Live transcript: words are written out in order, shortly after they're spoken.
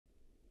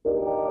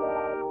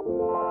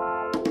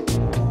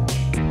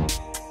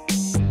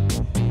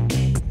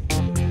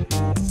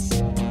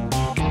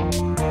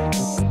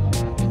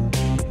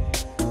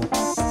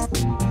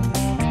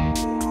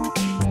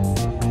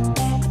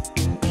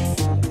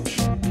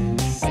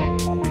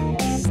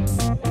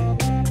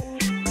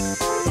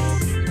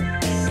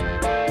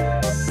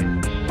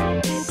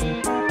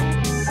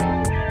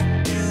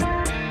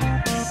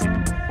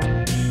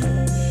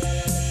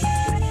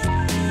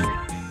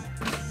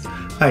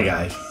Hi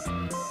guys,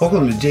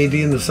 welcome to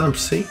JD and the Sump.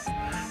 See,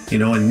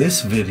 in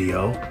this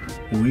video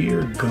we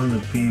are going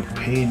to be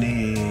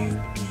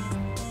painting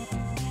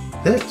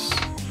this.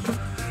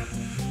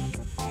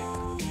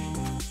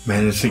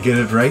 Managed to get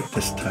it right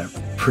this time.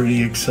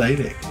 Pretty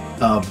exciting.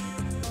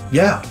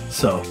 Yeah,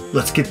 so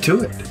let's get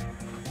to it.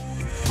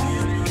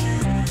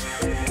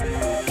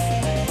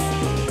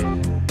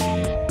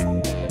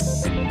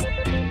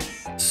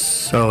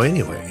 So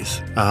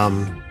anyways,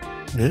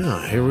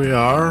 yeah, here we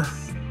are.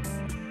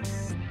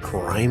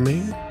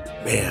 Priming.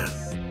 Man,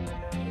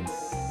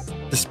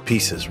 this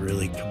piece is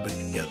really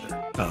coming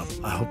together.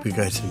 I hope you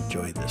guys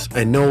enjoyed this.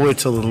 I know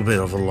it's a little bit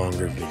of a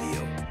longer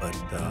video, but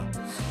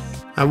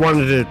I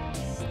wanted to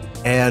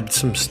add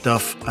some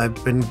stuff.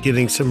 I've been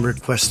getting some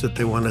requests that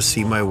they want to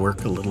see my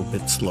work a little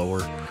bit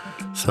slower,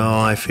 so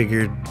I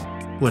figured,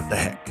 what the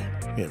heck,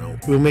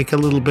 we'll make a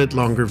little bit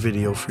longer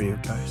video for you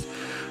guys.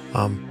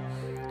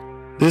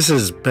 This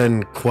has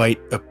been quite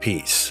a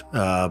piece.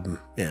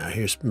 Yeah,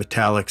 here's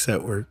metallics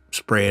that we're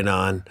spraying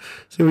on.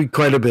 So we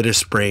quite a bit of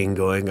spraying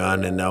going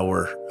on, and now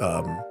we're,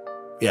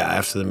 yeah,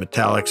 after the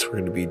metallics, we're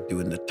going to be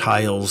doing the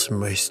tiles in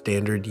my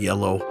standard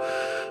yellow.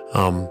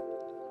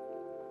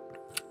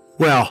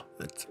 Well,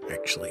 it's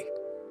actually,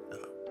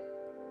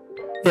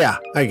 yeah,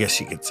 I guess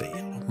you could say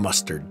yellow,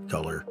 mustard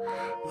color.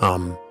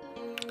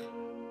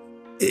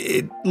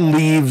 It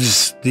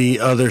leaves the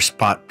other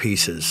spot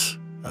pieces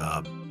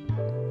a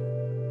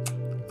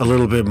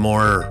little bit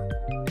more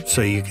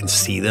so you can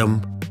see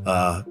them.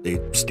 They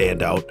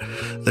stand out.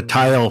 The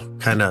tile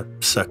kind of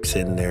sucks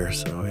in there.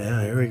 So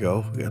yeah, here we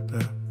go. We got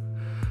the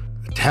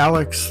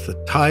metallics, the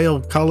tile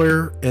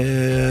color,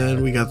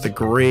 and we got the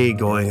gray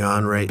going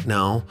on right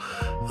now.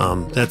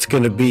 That's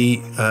going to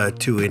be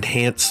to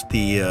enhance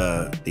the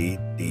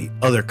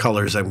other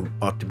colors I'm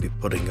about to be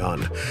putting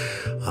on.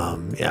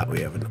 Yeah, we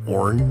have an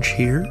orange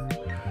here.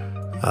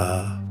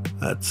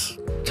 That's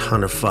a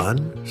ton of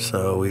fun.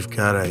 So we've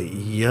got a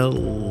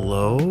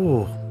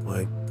yellow,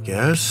 I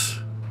guess.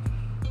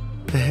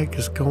 What the heck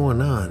is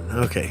going on?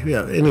 Okay,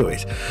 yeah,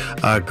 anyways.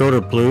 Go to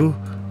blue.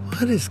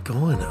 What is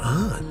going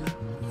on?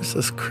 This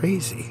is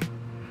crazy.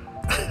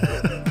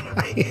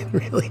 I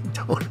really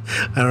don't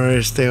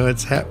understand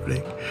what's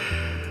happening.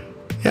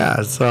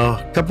 Yeah, so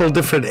a couple of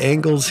different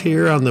angles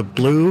here on the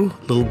blue.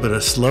 A little bit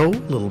of slow, a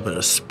little bit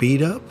of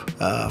speed up.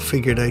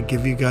 Figured I'd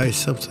give you guys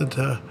something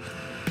to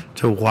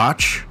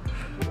watch,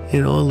 a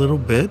little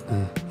bit.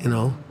 And,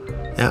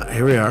 yeah,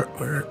 here we are.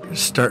 We're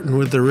starting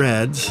with the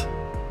reds.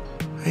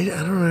 I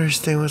don't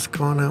understand what's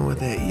going on with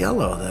that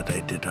yellow that I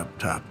did up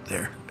top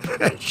there.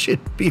 That should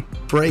be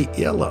bright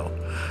yellow.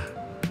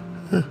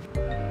 Huh.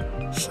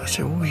 Such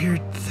a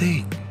weird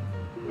thing.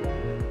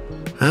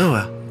 Oh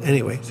well,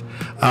 anyways.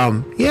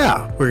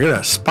 Yeah, we're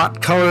gonna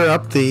spot color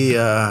up the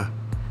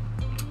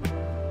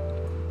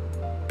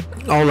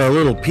all the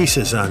little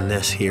pieces on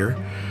this here.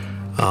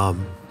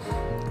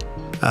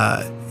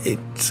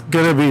 It's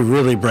gonna be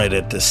really bright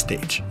at this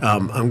stage.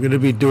 I'm gonna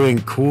be doing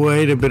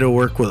quite a bit of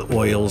work with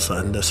oils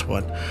on this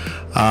one.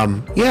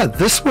 Yeah,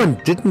 this one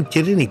didn't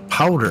get any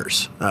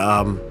powders.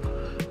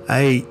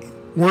 I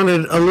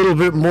wanted a little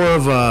bit more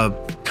of a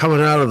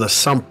coming out of the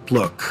Sump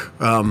look.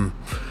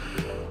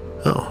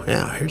 Oh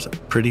yeah, here's a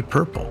pretty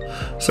purple.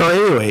 So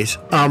anyways,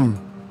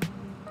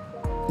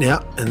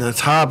 yeah, and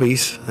that's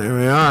hobbies. There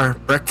we are,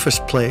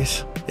 breakfast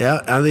place. Yeah,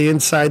 on the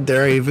inside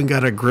there, I even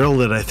got a grill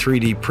that I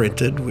 3D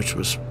printed, which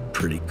was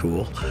pretty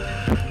cool.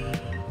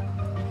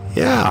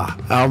 Yeah,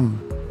 I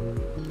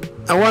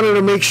wanted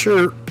to make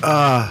sure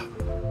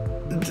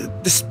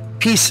this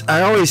piece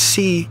I always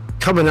see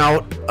coming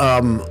out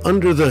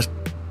under the,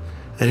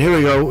 and here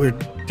we go, we're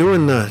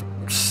doing the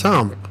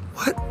Sump.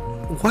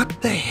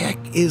 What the heck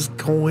is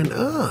going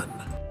on?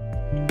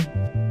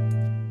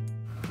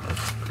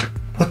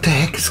 What the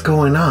heck is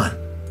going on?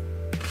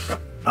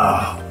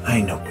 Oh,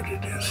 I know what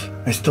it is.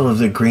 I still have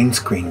the green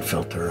screen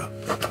filter up.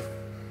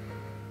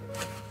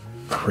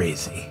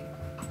 Crazy.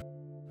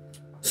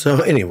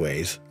 So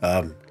anyways,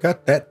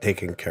 got that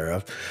taken care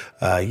of.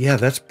 Yeah,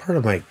 that's part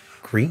of my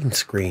green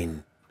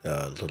screen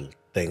little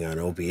thing on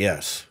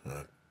OBS.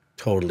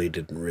 Totally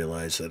didn't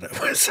realize that it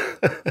was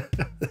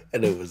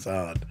that it was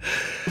on.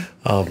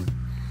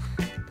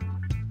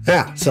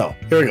 Yeah, so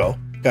here we go.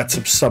 Got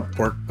some Sump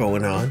work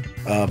going on.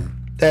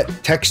 That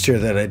texture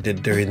that I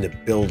did during the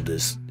build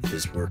is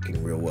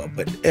working real well.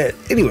 But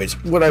anyways,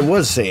 what I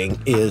was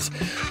saying is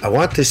I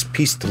want this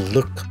piece to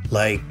look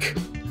like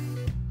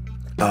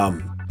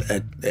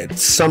at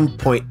some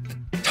point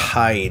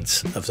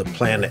tides of the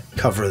planet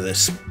cover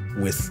this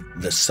with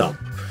the Sump.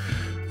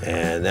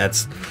 And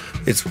it's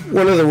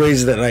one of the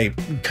ways that I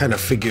kind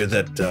of figure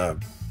that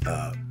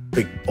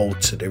big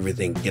boats and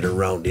everything get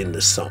around in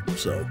the Sump.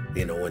 So,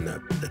 when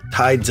the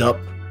tide's up,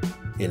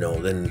 then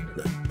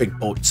the big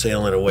boat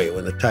sailing away.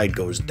 When the tide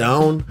goes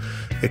down,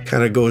 it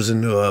kind of goes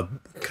into a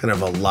kind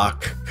of a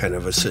lock kind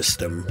of a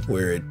system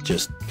where it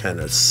just kind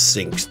of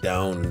sinks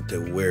down to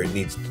where it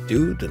needs to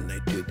do. Then they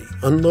do the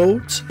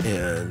unloads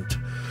and,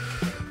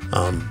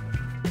 and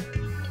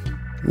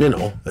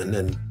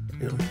then,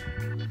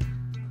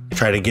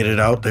 try to get it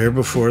out there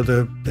before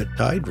the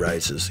tide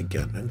rises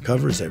again and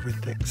covers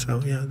everything.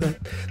 So yeah,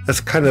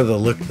 that's kind of the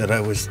look that I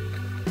was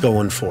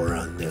going for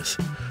on this.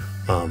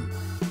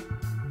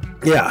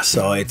 Yeah,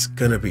 so it's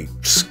gonna be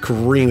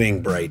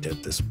screaming bright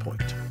at this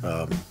point.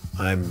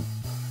 I'm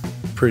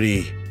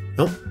pretty.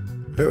 Oh,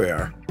 there we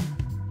are.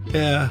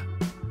 Yeah.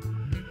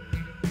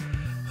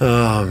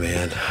 Oh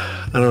man,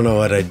 I don't know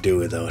what I'd do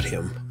without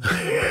him.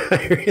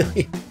 I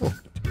really don't.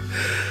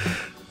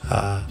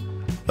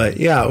 But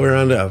yeah, we're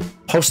on to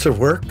poster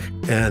work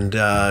and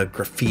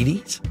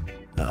graffitis.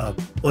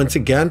 Once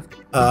again,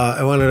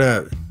 I wanted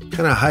to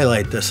kind of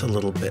highlight this a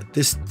little bit.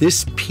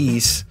 This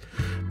piece,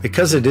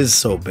 because it is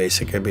so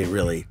basic. I mean,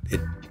 really,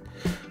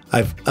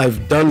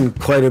 I've done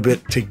quite a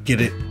bit to get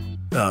it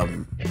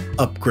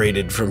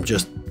upgraded from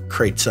just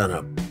crates on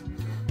a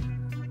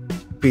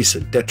piece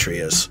of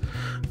detritus.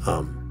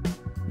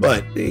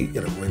 But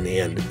you know, in the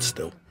end, it's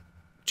still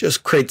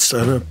just crates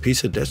on a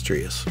piece of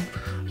detritus.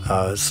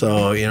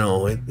 So you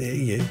know,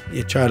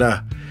 you try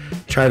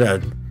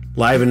to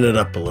liven it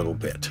up a little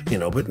bit, you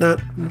know, but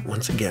not,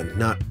 once again,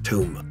 not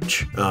too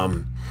much.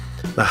 The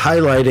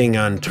highlighting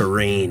on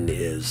terrain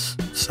is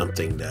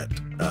something that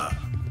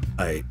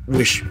I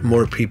wish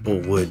more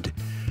people would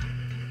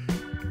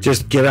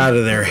just get out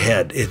of their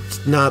head.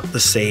 It's not the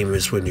same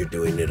as when you're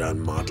doing it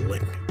on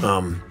modeling.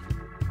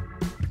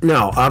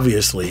 Now,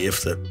 obviously,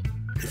 if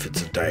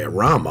it's a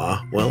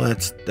diorama, well,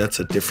 that's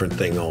a different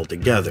thing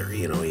altogether.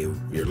 You know,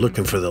 you're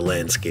looking for the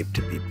landscape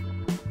to be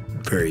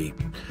very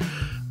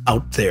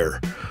out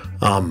there,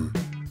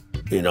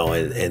 you know,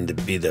 and to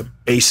be the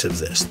base of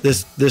this.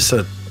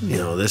 You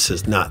know, this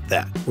is not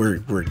that.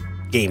 We're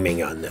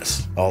gaming on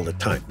this all the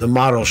time. The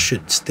model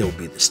should still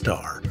be the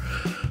star.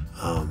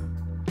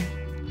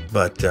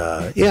 But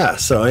yeah,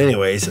 so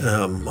anyways,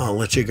 I'll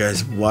let you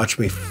guys watch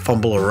me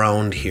fumble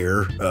around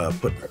here,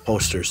 putting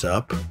posters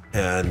up,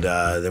 and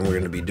then we're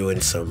going to be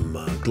doing some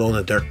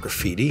glow-in-the-dark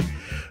graffiti,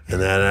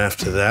 and then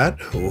after that,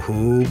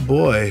 oh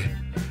boy,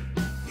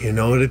 you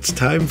know what it's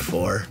time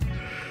for.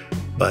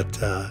 But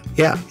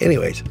yeah,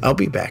 anyways, I'll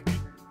be back.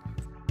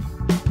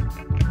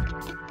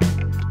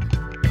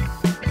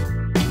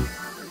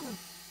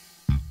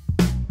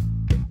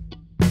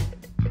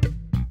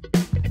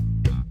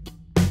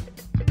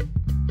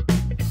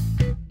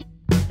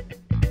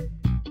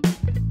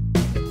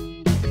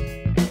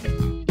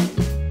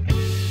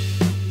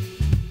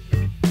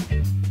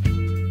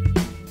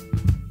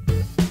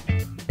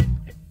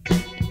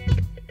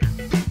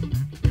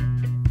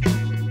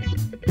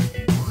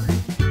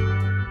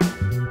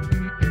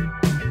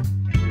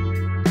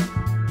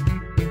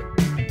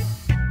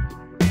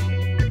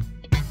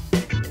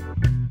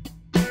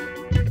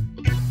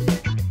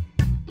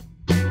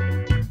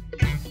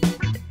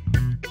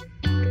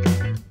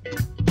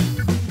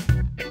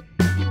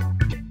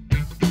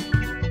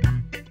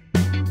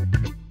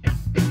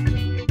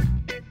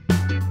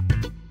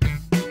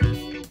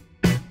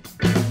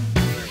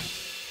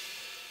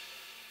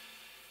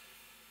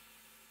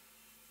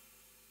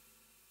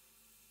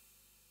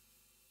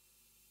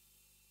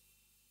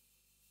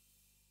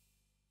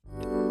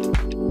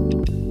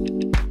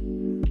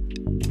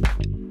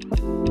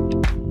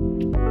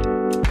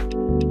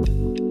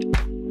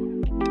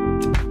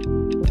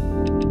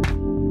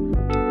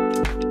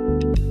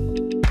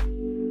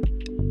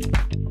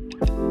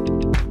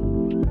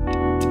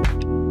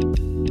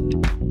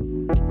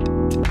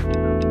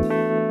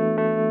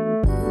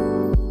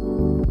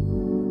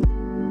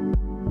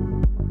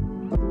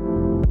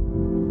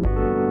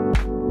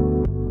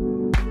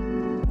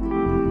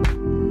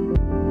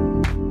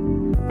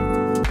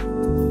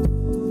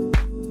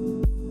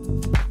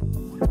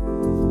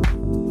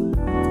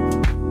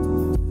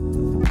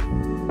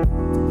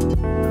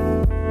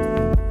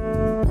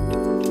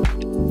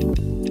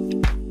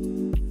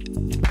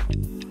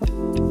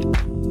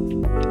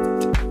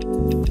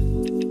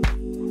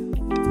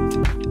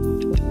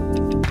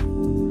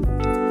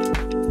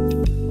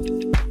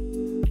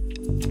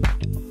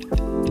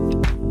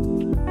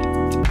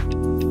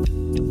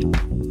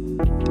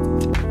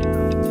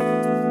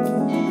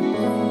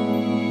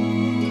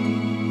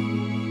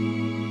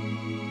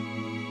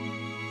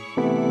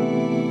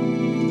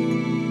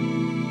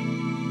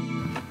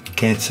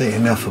 Can't say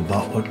enough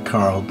about what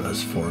Carl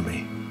does for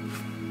me.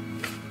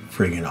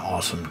 Friggin'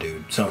 awesome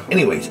dude. So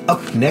anyways,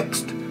 up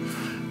next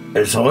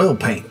is oil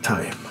paint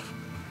time.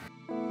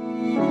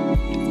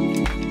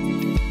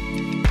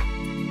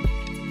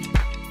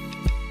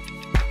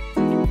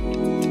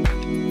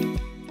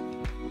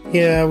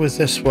 Yeah, with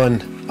this one,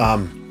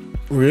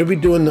 we're going to be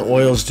doing the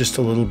oils just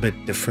a little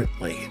bit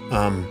differently.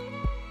 I'm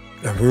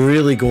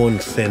really going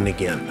thin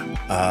again.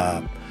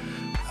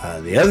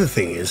 The other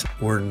thing is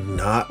we're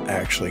not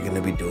actually going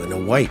to be doing a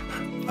wipe.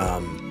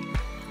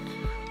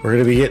 We're going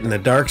to be getting the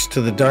darks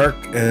to the dark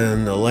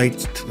and the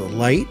lights to the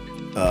light.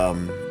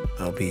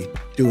 I'll be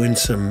doing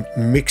some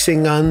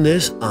mixing on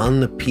this on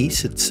the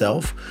piece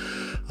itself.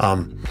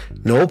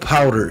 No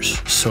powders,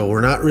 so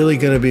we're not really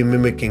going to be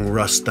mimicking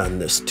rust on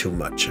this too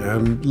much.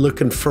 I'm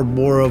looking for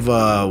more of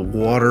a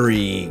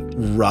watery,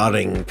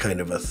 rotting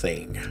kind of a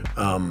thing.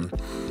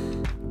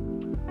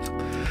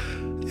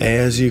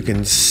 As you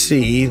can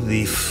see,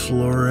 the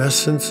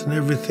fluorescence and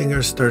everything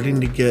are starting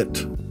to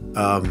get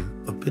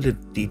a bit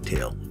of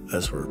detail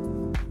as we're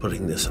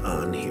putting this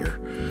on here.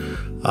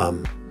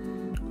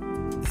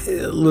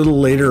 A little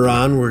later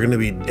on, we're going to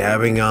be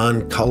dabbing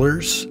on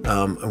colors.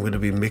 I'm going to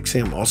be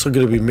mixing. I'm also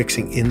going to be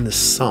mixing in the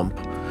sump.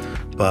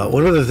 But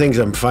one of the things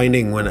I'm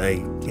finding when I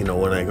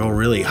go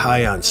really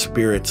high on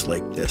spirits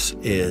like this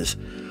is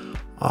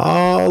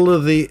all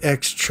of the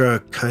extra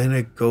kind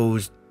of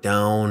goes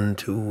down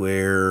to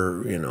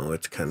where,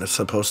 it's kind of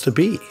supposed to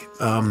be.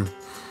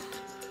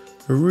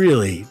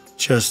 Really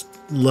just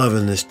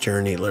loving this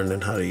journey,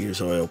 learning how to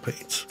use oil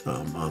paints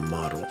on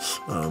models.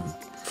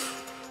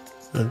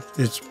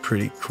 It's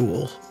pretty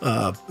cool.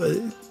 But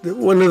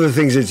one of the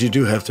things that you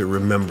do have to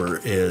remember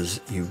is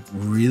you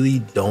really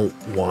don't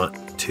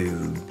want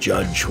to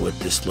judge what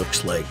this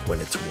looks like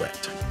when it's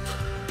wet.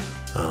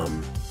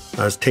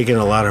 I was taking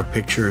a lot of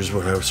pictures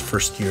when I was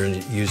first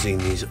using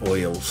these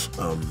oils,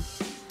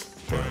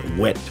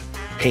 wet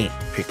paint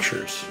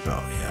pictures.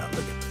 Oh yeah,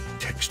 look at the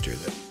texture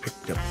that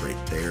picked up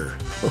right there.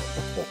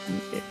 Oh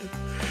man.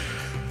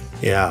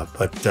 Yeah,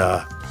 but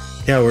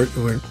yeah,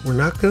 we're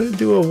not going to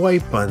do a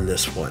wipe on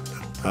this one.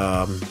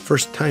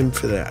 First time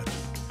for that.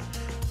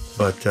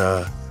 But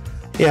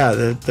yeah,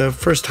 the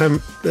first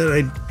time that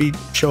I'd be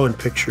showing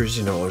pictures,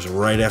 it was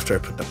right after I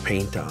put the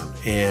paint on.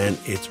 And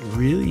it's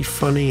really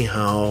funny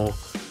how,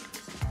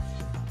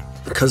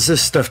 because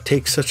this stuff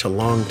takes such a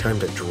long time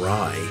to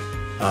dry,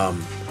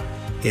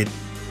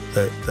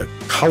 the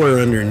color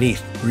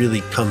underneath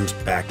really comes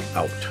back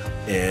out.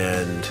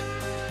 And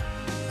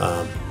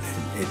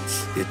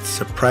it's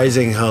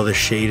surprising how the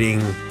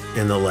shading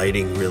and the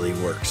lighting really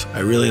works. I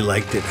really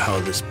liked it how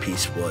this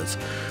piece was.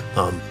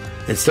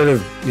 Instead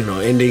of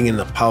ending in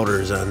the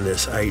powders on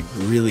this, I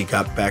really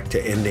got back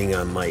to ending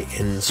on my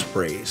end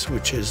sprays,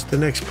 which is the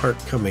next part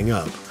coming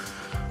up.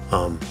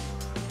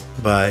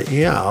 But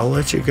yeah, I'll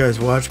let you guys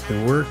watch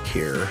me work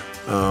here.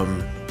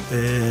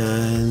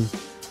 And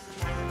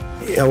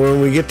yeah, when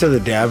we get to the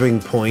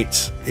dabbing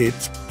points,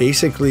 it's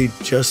basically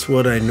just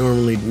what I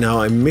normally.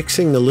 Now I'm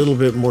mixing a little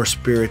bit more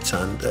spirits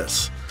on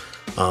this.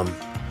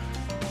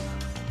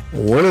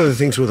 One of the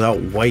things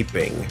without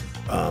wiping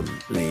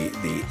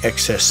the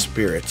excess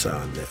spirits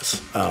on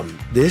this,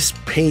 this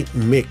paint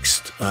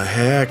mixed a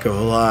heck of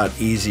a lot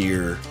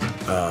easier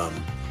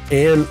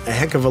and a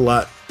heck of a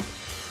lot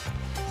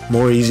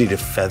more easy to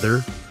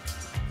feather.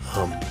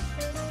 I'm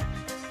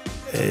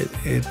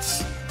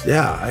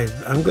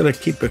gonna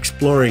keep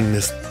exploring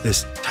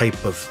this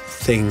type of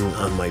thing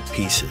on my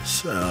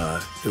pieces.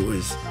 It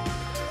was,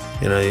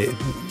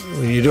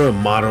 when you're doing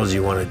models,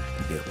 you want to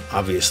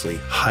obviously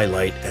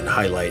highlight and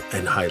highlight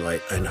and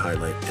highlight and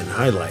highlight and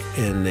highlight,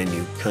 and then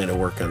you kind of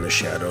work on the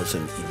shadows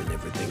and even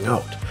everything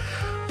out.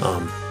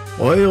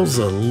 Oil's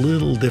a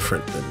little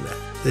different than that.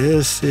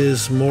 This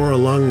is more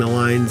along the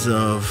lines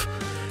of,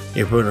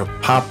 you're going to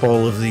pop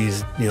all of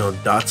these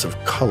dots of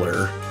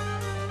color.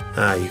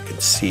 You can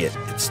see it.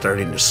 It's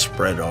starting to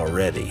spread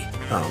already,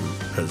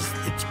 because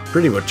it's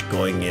pretty much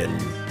going in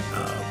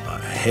a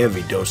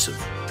heavy dose of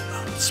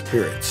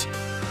spirits.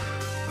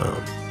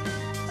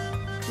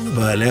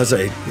 But as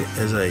I see,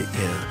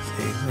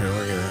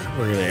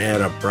 we're gonna add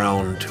a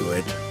brown to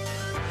it.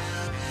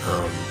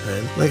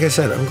 And like I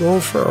said, I'm going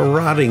for a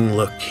rotting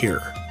look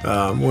here,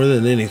 more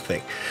than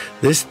anything.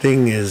 This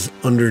thing is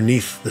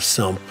underneath the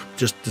sump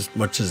just as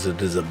much as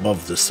it is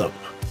above the sump.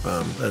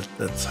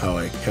 That's how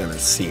I kind of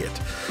see it.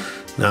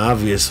 Now,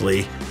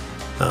 obviously,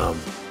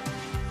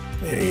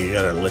 you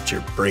gotta let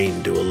your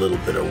brain do a little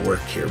bit of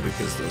work here,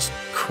 because those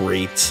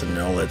crates and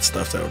all that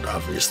stuff, that would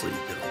obviously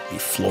be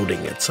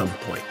floating at some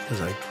point, because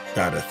I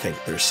gotta think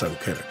there's some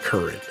kind of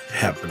current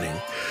happening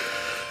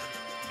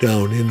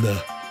down in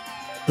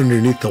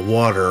underneath the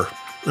water.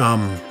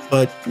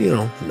 But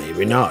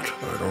maybe not.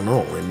 I don't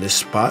know. In this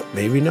spot,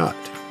 maybe not.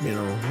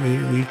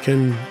 We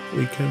can.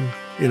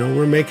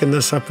 We're making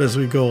this up as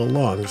we go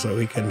along, so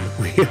we can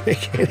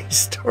make any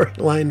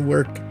storyline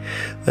work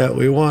that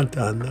we want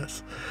on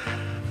this.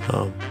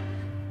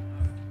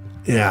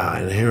 Yeah,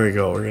 and here we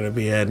go. We're going to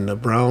be adding the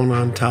brown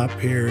on top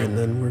here, and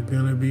then we're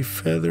going to be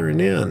feathering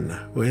in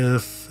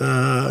with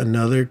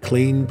another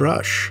clean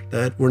brush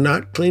that we're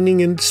not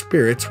cleaning in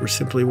spirits. We're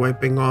simply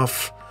wiping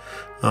off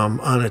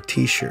on a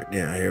t-shirt.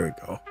 Yeah, here we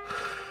go.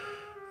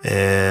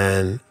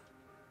 And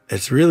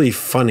it's really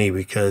funny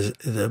because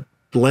the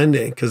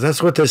blending, because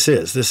that's what this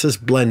is. This is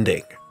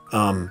blending.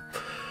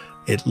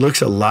 It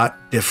looks a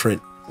lot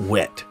different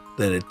wet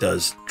than it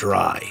does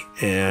dry,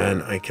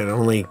 and I can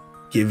only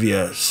give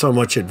you so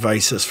much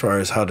advice as far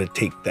as how to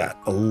take that.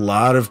 A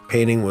lot of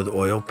painting with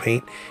oil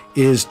paint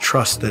is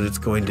trust that it's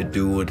going to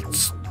do what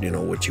it's,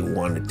 what you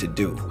want it to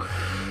do.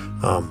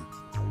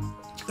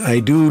 I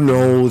do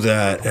know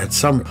that at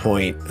some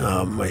point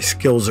my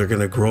skills are going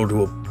to grow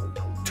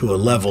to to a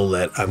level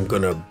that I'm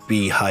going to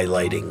be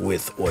highlighting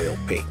with oil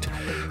paint.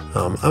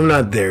 I'm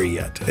not there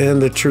yet,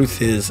 and the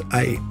truth is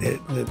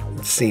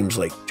it seems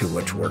like too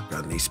much work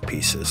on these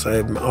pieces.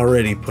 I'm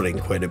already putting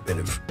quite a bit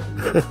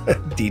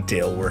of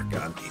detail work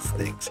on these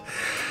things.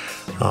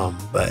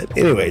 But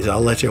anyways,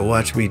 I'll let you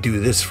watch me do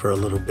this for a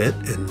little bit,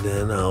 and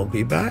then I'll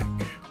be back.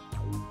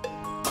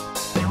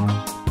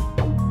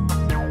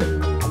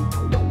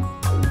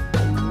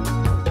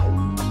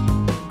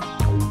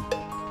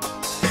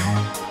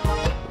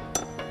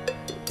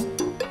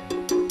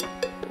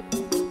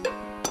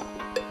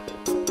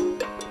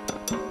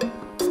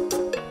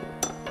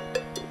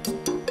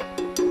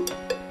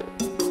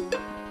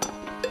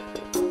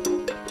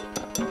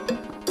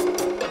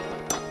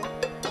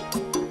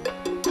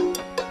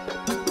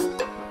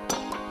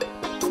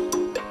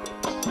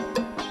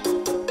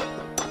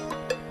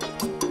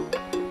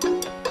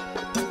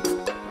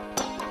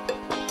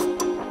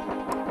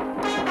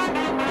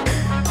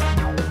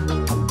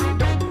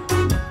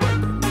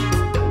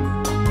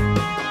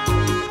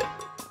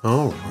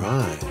 All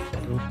right, a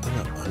little bit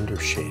of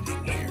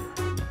undershading here.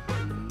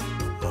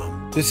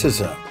 This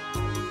is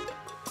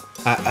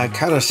I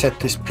kind of set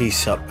this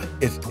piece up.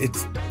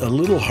 It's a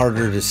little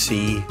harder to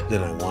see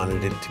than I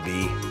wanted it to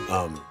be,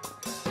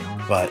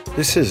 but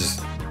this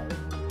is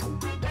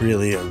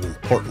really an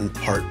important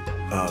part.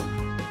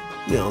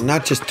 You know,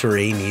 not just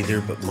terrain either,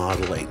 but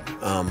modeling.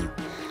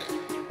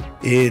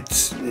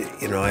 It's,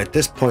 you know, at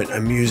this point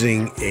I'm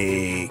using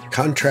a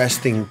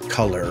contrasting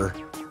color,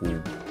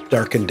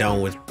 darkened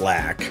down with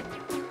black.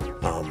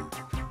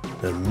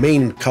 The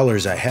main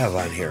colors I have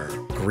on here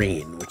are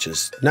green, which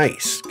is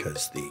nice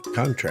because the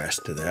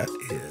contrast to that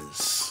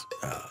is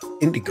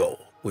indigo,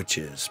 which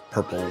is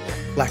purple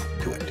with black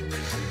to it.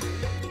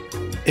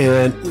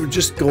 And we're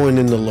just going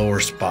in the lower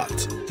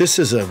spots. This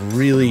is a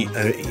really,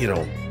 you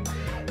know,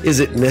 is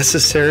it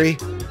necessary?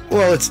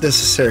 Well, it's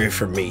necessary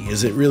for me.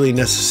 Is it really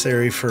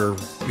necessary for,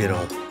 you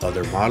know,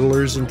 other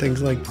modelers and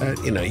things like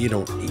that? You know, you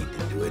don't need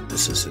to do it.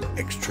 This is an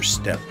extra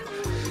step.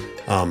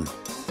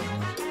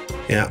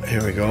 Yeah,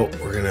 here we go.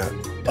 We're gonna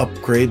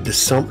upgrade the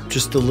sump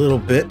just a little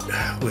bit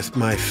with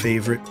my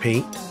favorite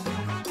paint.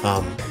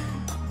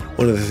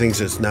 One of the things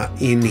that's not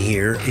in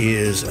here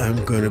is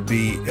I'm gonna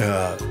be,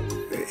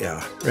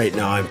 yeah, right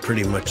now I'm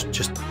pretty much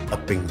just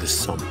upping the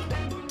sump.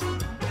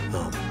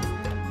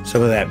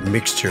 Some of that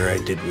mixture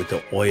I did with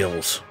the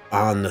oils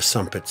on the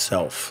sump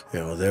itself, you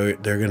know,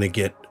 they're gonna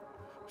get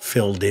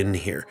filled in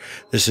here.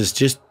 This is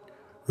just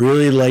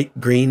really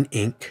light green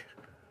ink.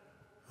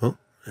 Oh,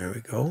 there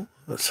we go.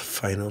 That's a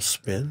final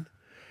spin.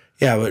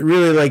 Yeah, but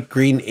really light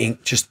green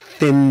ink, just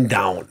thinned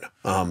down.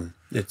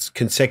 It's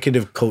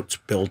consecutive coats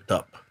built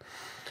up.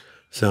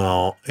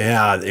 So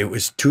yeah, it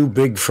was too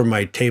big for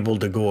my table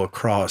to go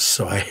across,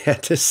 so I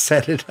had to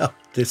set it up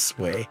this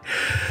way.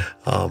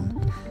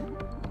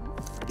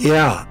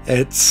 Yeah,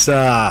 it's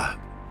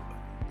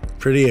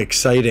pretty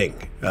exciting.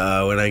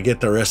 When I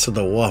get the rest of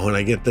the wall, when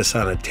I get this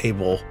on a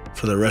table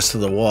for the rest of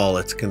the wall,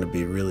 it's going to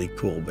be really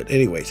cool. But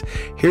anyways,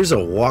 here's a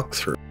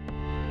walkthrough.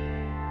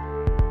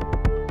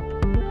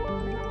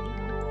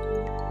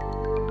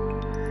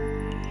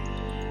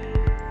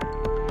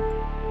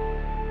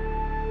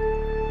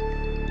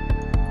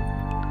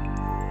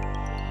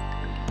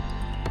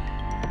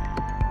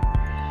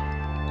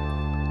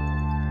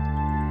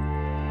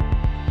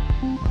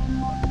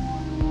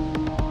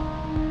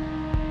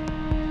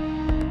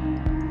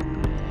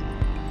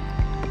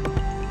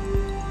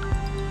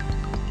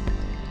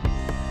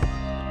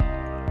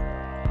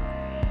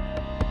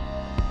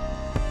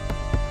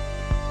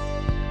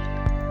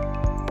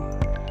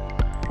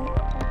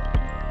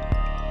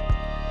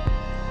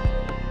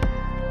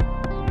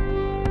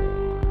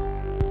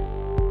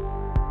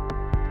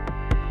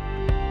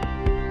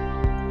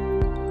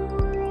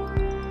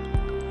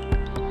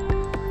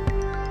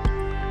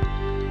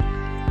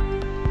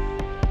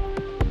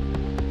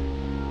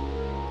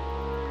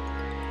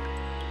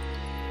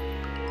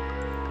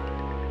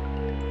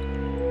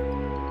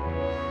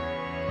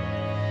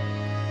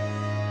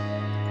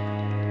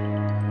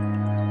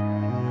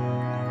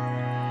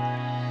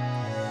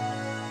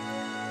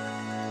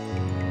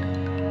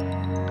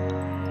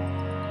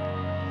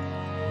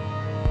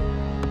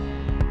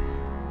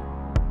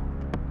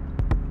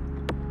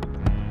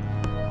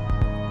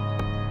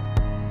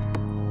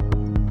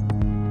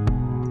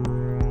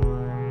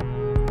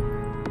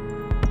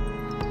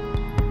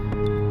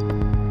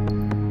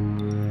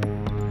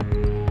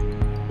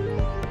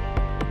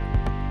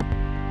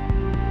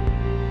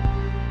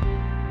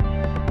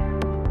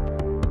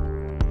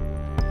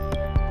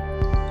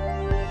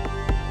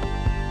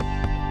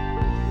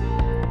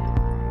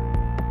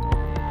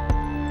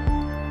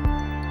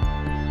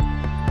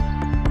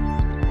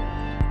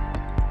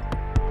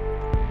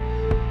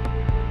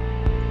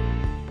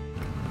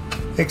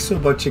 Thanks so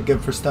much again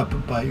for stopping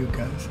by, you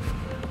guys.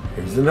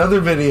 Here's another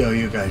video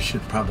you guys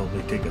should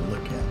probably take a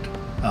look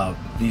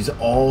at. These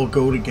all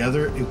go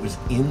together. It was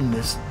in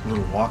this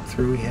little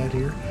walkthrough we had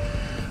here.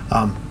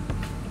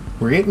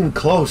 We're getting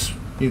close.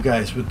 you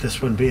guys with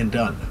this one being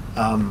done.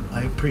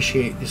 I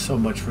appreciate you so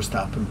much for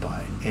stopping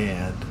by.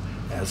 And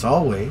as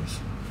always,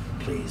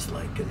 please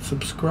like and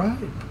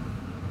subscribe.